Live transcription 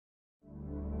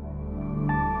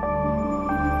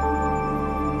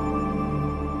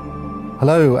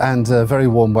Hello and a very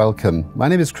warm welcome. My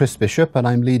name is Chris Bishop and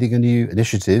I'm leading a new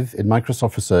initiative in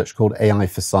Microsoft Research called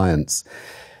AI4Science.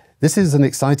 This is an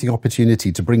exciting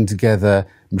opportunity to bring together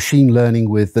machine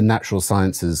learning with the natural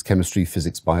sciences, chemistry,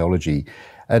 physics, biology.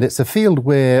 And it's a field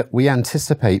where we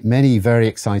anticipate many very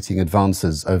exciting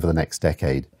advances over the next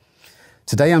decade.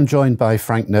 Today I'm joined by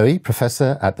Frank Noé,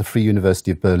 Professor at the Free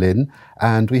University of Berlin,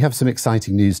 and we have some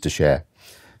exciting news to share.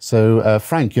 So,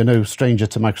 Frank, you're no stranger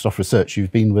to Microsoft Research.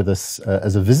 You've been with us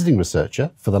as a visiting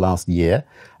researcher for the last year.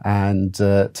 And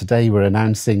today we're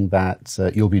announcing that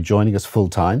you'll be joining us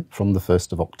full-time from the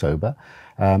 1st of October.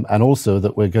 And also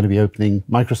that we're going to be opening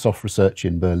Microsoft Research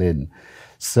in Berlin.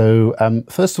 So,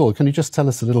 first of all, can you just tell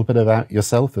us a little bit about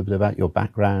yourself, a bit about your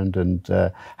background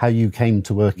and how you came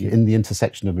to work in the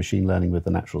intersection of machine learning with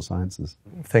the natural sciences?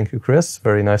 Thank you, Chris.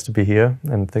 Very nice to be here.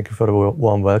 And thank you for the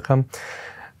warm welcome.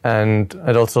 And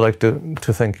I'd also like to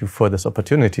thank you for this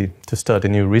opportunity to start a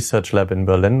new research lab in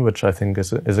Berlin, which I think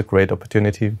is a great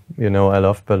opportunity. You know, I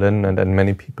love Berlin and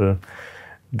many people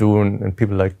do, and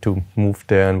people like to move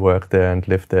there and work there and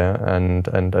live there.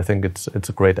 And I think it's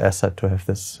a great asset to have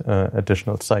this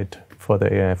additional site for the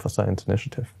AI4Science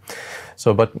initiative.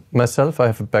 So, but myself, I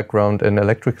have a background in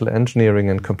electrical engineering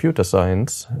and computer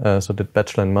science. So did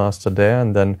bachelor and master there.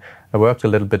 And then I worked a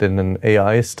little bit in an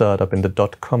AI startup in the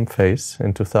 .com phase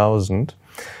in 2000.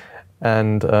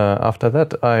 And after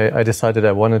that, I decided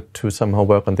I wanted to somehow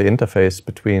work on the interface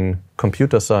between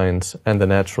computer science and the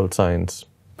natural science.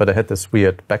 But I had this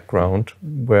weird background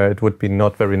where it would be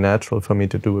not very natural for me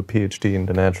to do a PhD in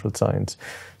the natural science.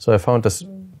 So I found this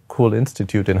cool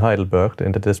institute in Heidelberg, the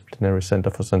Interdisciplinary Center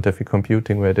for Scientific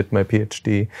Computing, where I did my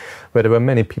PhD, where there were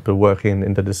many people working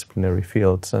in interdisciplinary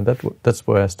fields. And that's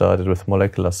where I started with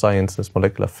molecular sciences,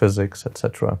 molecular physics,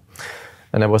 etc.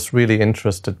 And I was really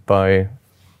interested by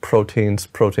proteins,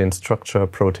 protein structure,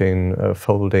 protein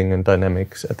folding and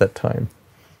dynamics at that time.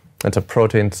 And so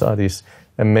proteins are these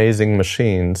amazing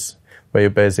machines where you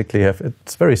basically have,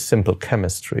 it's very simple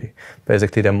chemistry.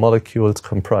 Basically, they're molecules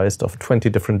comprised of 20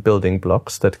 different building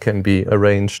blocks that can be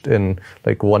arranged in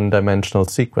like one-dimensional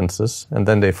sequences, and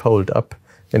then they fold up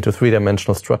into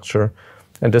three-dimensional structure,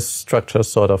 and this structure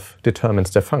sort of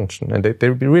determines their function. And they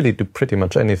really do pretty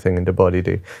much anything in the body.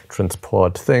 They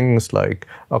transport things like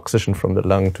oxygen from the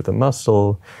lung to the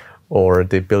muscle, or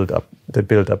they build up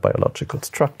biological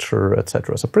structure,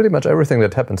 etc. So pretty much everything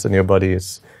that happens in your body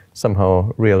is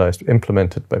somehow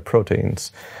implemented by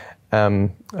proteins.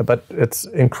 But it's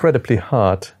incredibly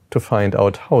hard to find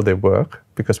out how they work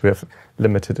because we have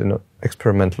limited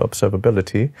experimental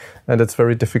observability, and it's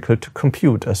very difficult to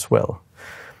compute as well.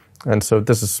 And so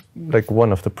this is like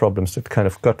one of the problems that kind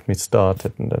of got me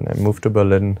started. And then I moved to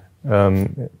Berlin,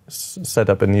 set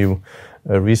up a new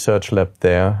research lab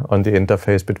there on the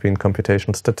interface between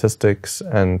computational statistics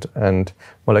and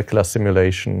molecular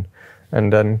simulation,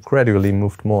 and then gradually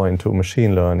moved more into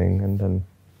machine learning, and then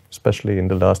especially in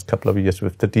the last couple of years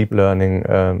with the deep learning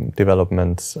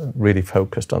developments, really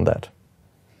focused on that.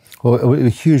 Well, we're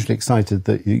hugely excited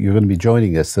that you're going to be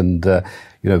joining us, and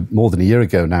more than a year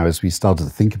ago now, as we started to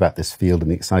think about this field and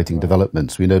the exciting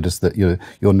developments, we noticed that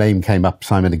your name came up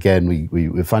time and again. We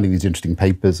were finding these interesting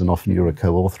papers, and often you're a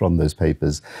co-author on those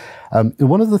papers.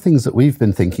 One of the things that we've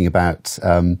been thinking about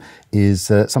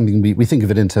is something we think of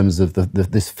it in terms of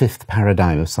this fifth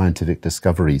paradigm of scientific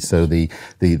discovery. So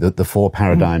the four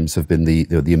paradigms have been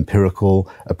the empirical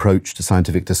approach to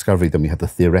scientific discovery. Then we have the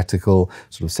theoretical,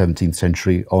 sort of 17th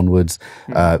century onwards.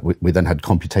 We then had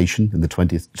computation in the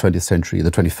 20th century. In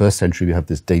the 21st century, we have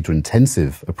this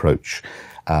data-intensive approach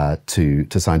to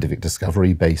scientific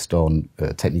discovery based on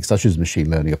techniques such as machine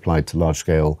learning applied to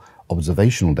large-scale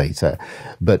observational data.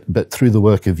 But through the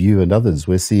work of you and others,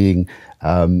 we're seeing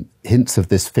hints of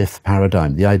this fifth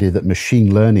paradigm, the idea that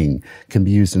machine learning can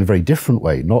be used in a very different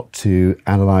way, not to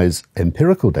analyze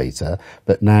empirical data,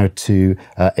 but now to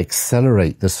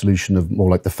accelerate the solution of more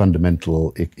like the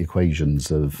fundamental equations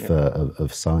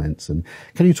of science. And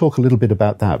can you talk a little bit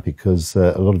about that? Because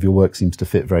a lot of your work seems to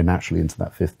fit very naturally into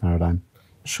that fifth paradigm.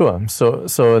 Sure.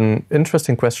 So an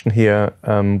interesting question here,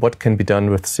 what can be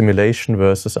done with simulation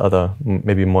versus other,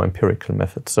 maybe more empirical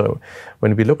methods? So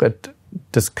when we look at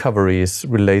discoveries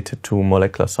related to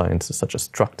molecular sciences, such as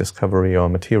drug discovery or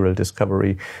material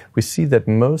discovery, we see that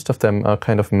most of them are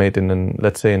kind of made in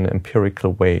let's say, an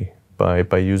empirical way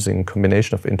by using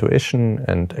combination of intuition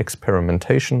and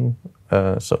experimentation,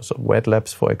 so wet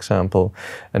labs, for example,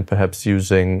 and perhaps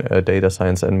using data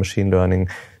science and machine learning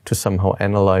to somehow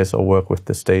analyze or work with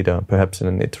this data, perhaps in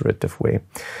an iterative way.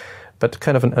 But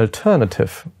kind of an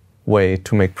alternative way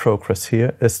to make progress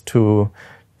here is to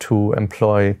to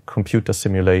employ computer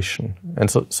simulation. And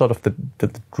so sort of the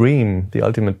dream, the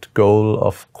ultimate goal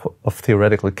of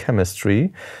theoretical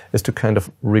chemistry is to kind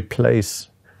of replace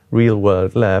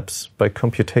real-world labs by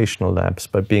computational labs,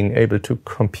 by being able to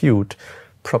compute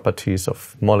properties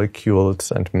of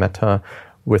molecules and matter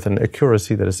with an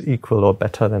accuracy that is equal or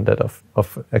better than that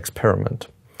of experiment.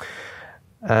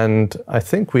 And I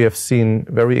think we have seen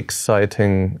very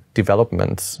exciting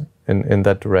developments in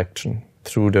that direction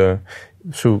through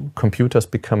computers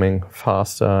becoming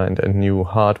faster and new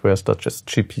hardware such as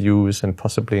GPUs and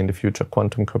possibly in the future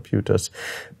quantum computers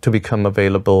to become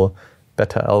available,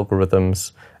 better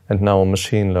algorithms, and now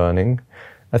machine learning.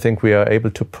 I think we are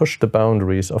able to push the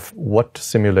boundaries of what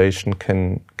simulation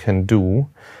can do.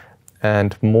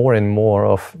 And more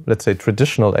of, let's say,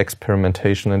 traditional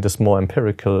experimentation and this more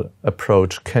empirical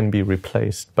approach can be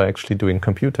replaced by actually doing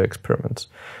computer experiments.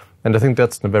 And I think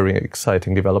that's a very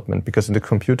exciting development, because in the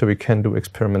computer we can do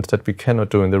experiments that we cannot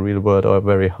do in the real world, or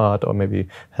very hard or maybe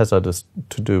hazardous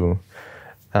to do.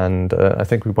 And I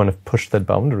think we want to push that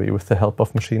boundary with the help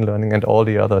of machine learning and all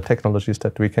the other technologies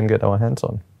that we can get our hands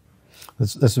on.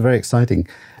 That's very exciting.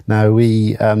 Now,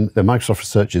 the Microsoft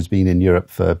research has been in Europe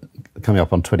for coming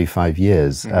up on 25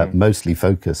 years, mostly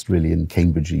focused really in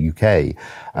Cambridge, UK.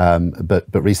 But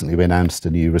recently we announced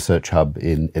a new research hub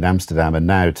in Amsterdam, and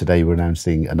now today we're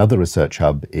announcing another research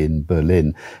hub in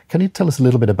Berlin. Can you tell us a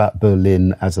little bit about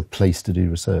Berlin as a place to do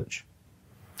research?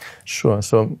 Sure.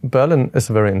 So Berlin is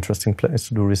a very interesting place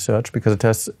to do research because it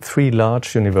has three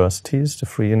large universities, the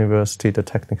Free University, the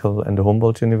Technical, and the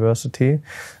Humboldt University.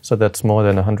 So that's more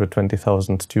than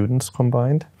 120,000 students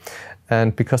combined.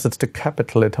 And because it's the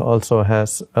capital, it also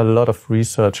has a lot of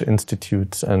research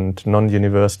institutes and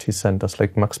non-university centers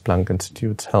like Max Planck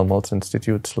Institutes, Helmholtz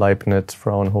Institutes, Leibniz,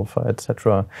 Fraunhofer,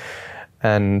 etc.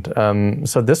 And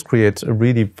so this creates a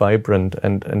really vibrant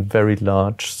and very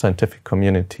large scientific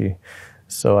community.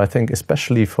 So I think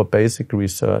especially for basic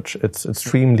research, it's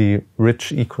extremely rich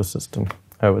ecosystem,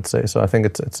 I would say. So I think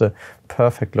it's a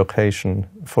perfect location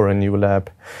for a new lab.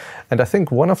 And I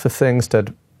think one of the things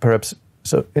that perhaps,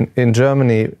 so in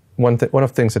Germany, one of the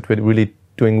things that we're really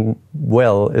doing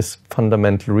well is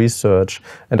fundamental research.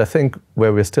 And I think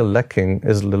where we're still lacking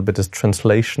is a little bit is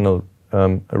translational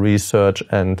research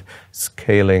and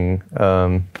scaling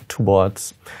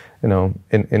towards,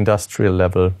 in industrial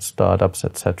level startups,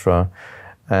 etc.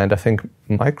 And I think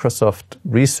Microsoft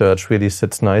research really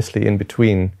sits nicely in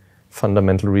between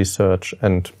fundamental research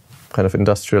and kind of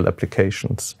industrial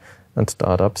applications and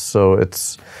startups. So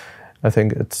I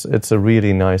think it's a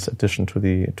really nice addition to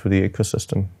the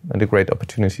ecosystem and a great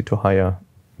opportunity to hire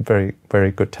very,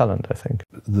 very good talent, I think.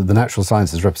 The natural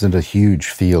sciences represent a huge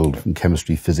field from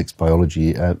chemistry, physics,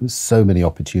 biology, so many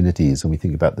opportunities. And we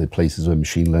think about the places where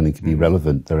machine learning can be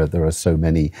relevant. There are so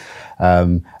many.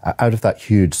 Out of that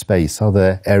huge space, are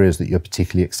there areas that you're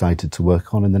particularly excited to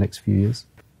work on in the next few years?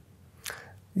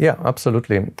 Yeah,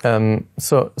 absolutely.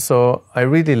 So I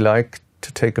really like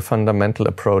to take a fundamental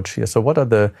approach here. So what are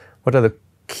the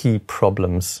key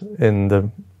problems in the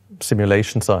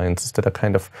simulation sciences that are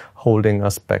kind of holding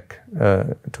us back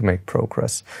to make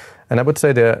progress? And I would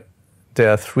say there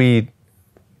are three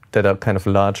that are kind of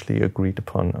largely agreed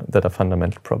upon that are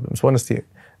fundamental problems. One is the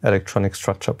electronic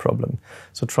structure problem.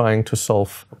 So trying to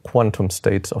solve quantum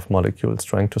states of molecules,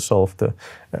 trying to solve the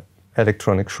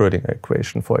electronic Schrödinger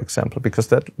equation, for example, because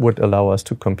that would allow us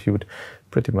to compute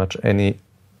pretty much any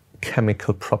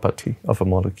chemical property of a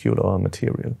molecule or a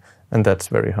material. And that's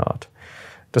very hard.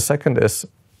 The second is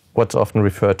what's often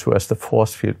referred to as the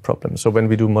force field problem. So when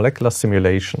we do molecular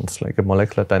simulations, like a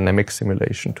molecular dynamic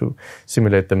simulation to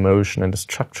simulate the motion and the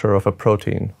structure of a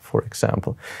protein, for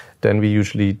example, then we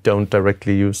usually don't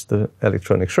directly use the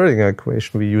electronic Schrödinger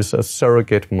equation. We use a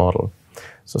surrogate model.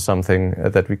 So something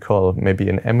that we call maybe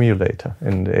an emulator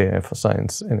in the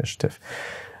AI4Science initiative.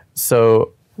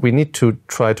 So we need to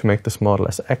try to make this model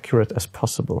as accurate as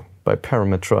possible by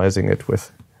parameterizing it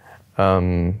with,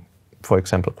 for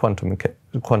example,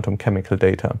 quantum chemical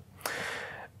data.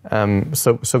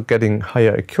 So getting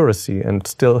higher accuracy and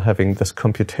still having this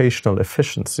computational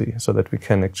efficiency so that we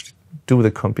can actually do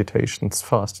the computations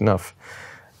fast enough,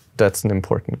 that's an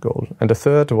important goal. And the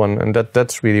third one, and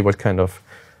that's really what kind of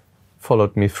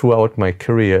followed me throughout my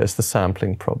career, is the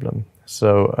sampling problem.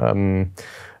 So,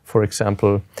 for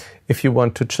example, if you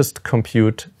want to just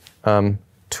compute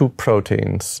two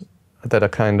proteins that are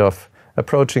kind of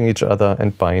approaching each other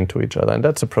and bind to each other, and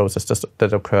that's a process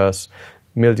that occurs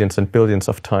millions and billions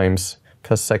of times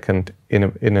per second in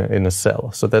a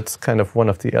cell. So that's kind of one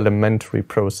of the elementary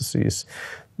processes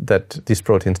that these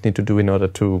proteins need to do in order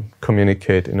to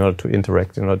communicate, in order to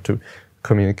interact, in order to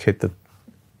communicate the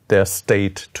their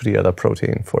state to the other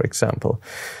protein, for example.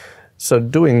 So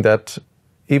doing that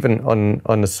even on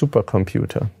a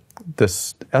supercomputer,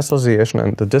 this association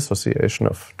and the dissociation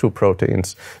of two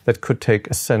proteins, that could take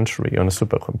a century on a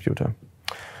supercomputer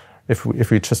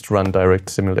if we just run direct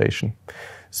simulation.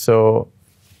 So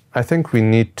I think we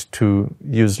need to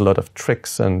use a lot of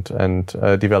tricks and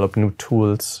develop new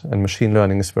tools, and machine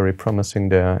learning is very promising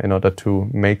there in order to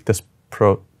make this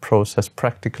process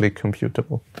practically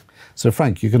computable. So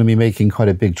Frank, you're going to be making quite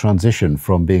a big transition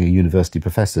from being a university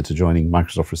professor to joining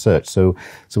Microsoft Research. So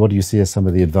what do you see as some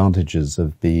of the advantages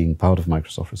of being part of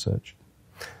Microsoft Research?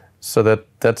 So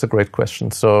that's a great question.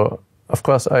 So of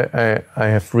course, I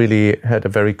have really had a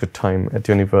very good time at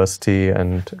university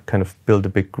and kind of built a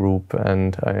big group,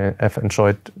 and I have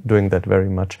enjoyed doing that very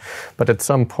much. But at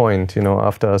some point,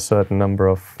 after a certain number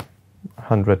of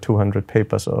 100, 200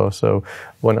 papers or so,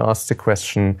 one asks the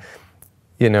question,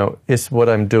 is what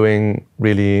I'm doing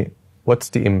really, what's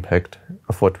the impact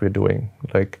of what we're doing?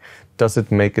 Like, does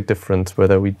it make a difference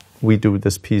whether we do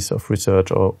this piece of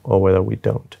research or whether we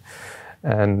don't?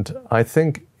 And I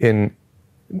think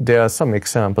there are some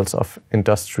examples of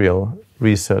industrial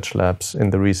research labs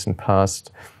in the recent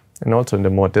past, and also in the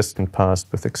more distant past,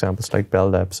 with examples like Bell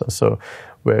Labs or so,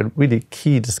 where really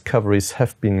key discoveries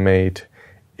have been made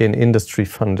in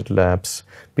industry-funded labs,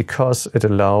 because it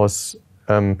allows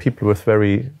people with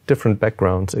very different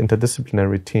backgrounds,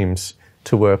 interdisciplinary teams,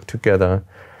 to work together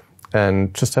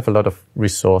and just have a lot of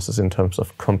resources in terms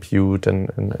of compute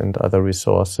and other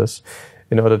resources,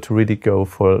 in order to really go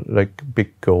for like big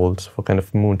goals, for kind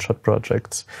of moonshot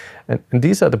projects. And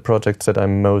these are the projects that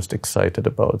I'm most excited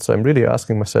about. So I'm really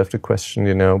asking myself the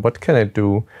question, what can I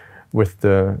do with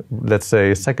the, let's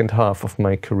say, second half of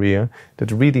my career that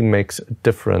really makes a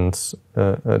difference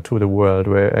to the world,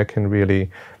 where I can really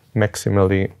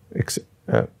maximally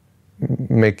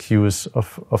make use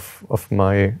of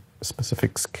my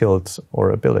specific skills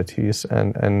or abilities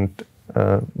and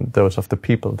those of the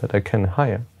people that I can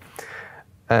hire.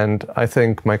 And I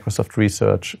think Microsoft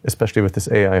Research, especially with this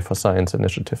AI4Science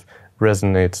initiative,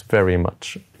 resonates very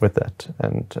much with that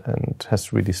and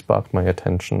has really sparked my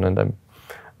attention. And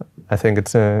I think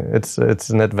it's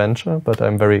an adventure, but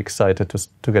I'm very excited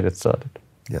to get it started.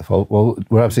 Yeah, well,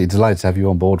 we're absolutely delighted to have you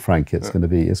on board, Frank. It's going to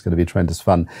be tremendous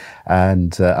fun,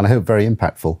 and I hope very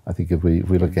impactful. I think if we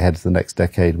look ahead to the next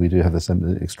decade, we do have this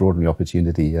extraordinary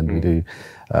opportunity, and we do.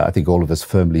 I think all of us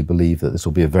firmly believe that this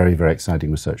will be a very, very exciting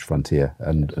research frontier,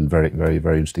 and very, very,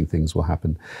 very interesting things will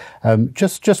happen.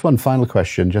 Just one final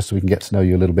question, just so we can get to know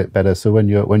you a little bit better. So when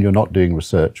you're not doing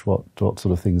research, what sort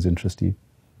of things interest you?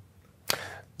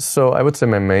 So I would say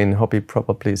my main hobby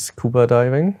probably is scuba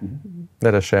diving,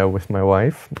 that I share with my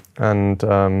wife. And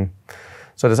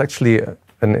so there's actually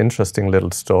an interesting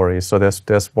little story. So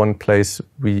there's one place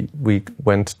we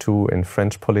went to in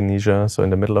French Polynesia, so in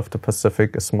the middle of the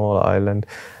Pacific, a small island,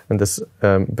 and this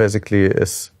basically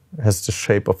has the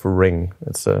shape of a ring.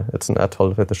 It's an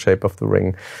atoll with the shape of the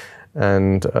ring.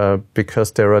 And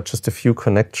because there are just a few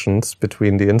connections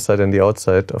between the inside and the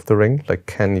outside of the ring, like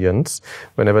canyons,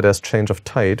 whenever there's change of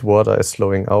tide, water is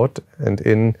flowing out and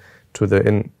into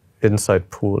the inside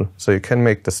pool. So you can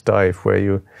make this dive where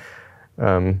you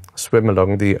swim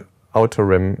along the outer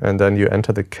rim, and then you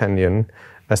enter the canyon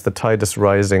as the tide is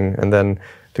rising, and then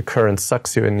the current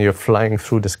sucks you in. You're flying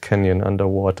through this canyon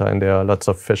underwater, and there are lots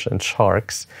of fish and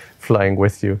sharks flying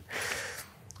with you.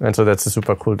 And so that's a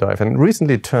super cool dive. And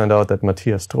recently it turned out that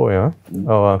Matthias Troyer,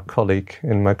 our colleague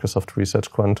in Microsoft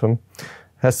Research Quantum,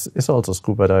 is also a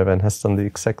scuba diver and has done the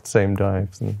exact same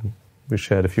dives. And we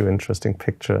shared a few interesting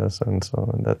pictures and so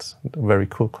on. That's a very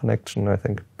cool connection, I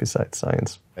think, besides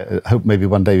science. I hope maybe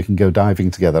one day we can go diving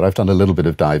together. I've done a little bit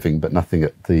of diving, but nothing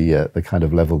at the kind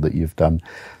of level that you've done.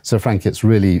 So, Frank, it's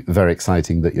really very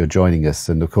exciting that you're joining us.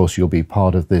 And, of course, you'll be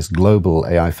part of this global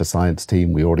AI4Science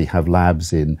team. We already have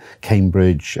labs in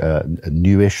Cambridge, a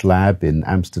newish lab in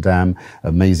Amsterdam,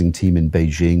 amazing team in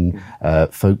Beijing,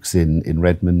 folks in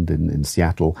Redmond, in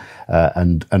Seattle.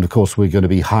 And, of course, we're going to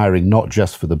be hiring not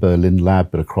just for the Berlin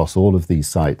lab, but across all of these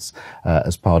sites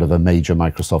as part of a major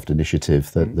Microsoft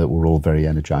initiative that we're all very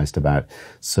energized about.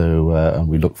 So, and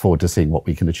we look forward to seeing what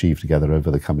we can achieve together over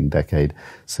the coming decade.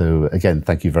 So again,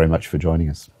 thank you very much for joining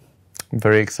us. I'm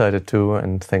very excited too,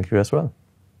 and thank you as well.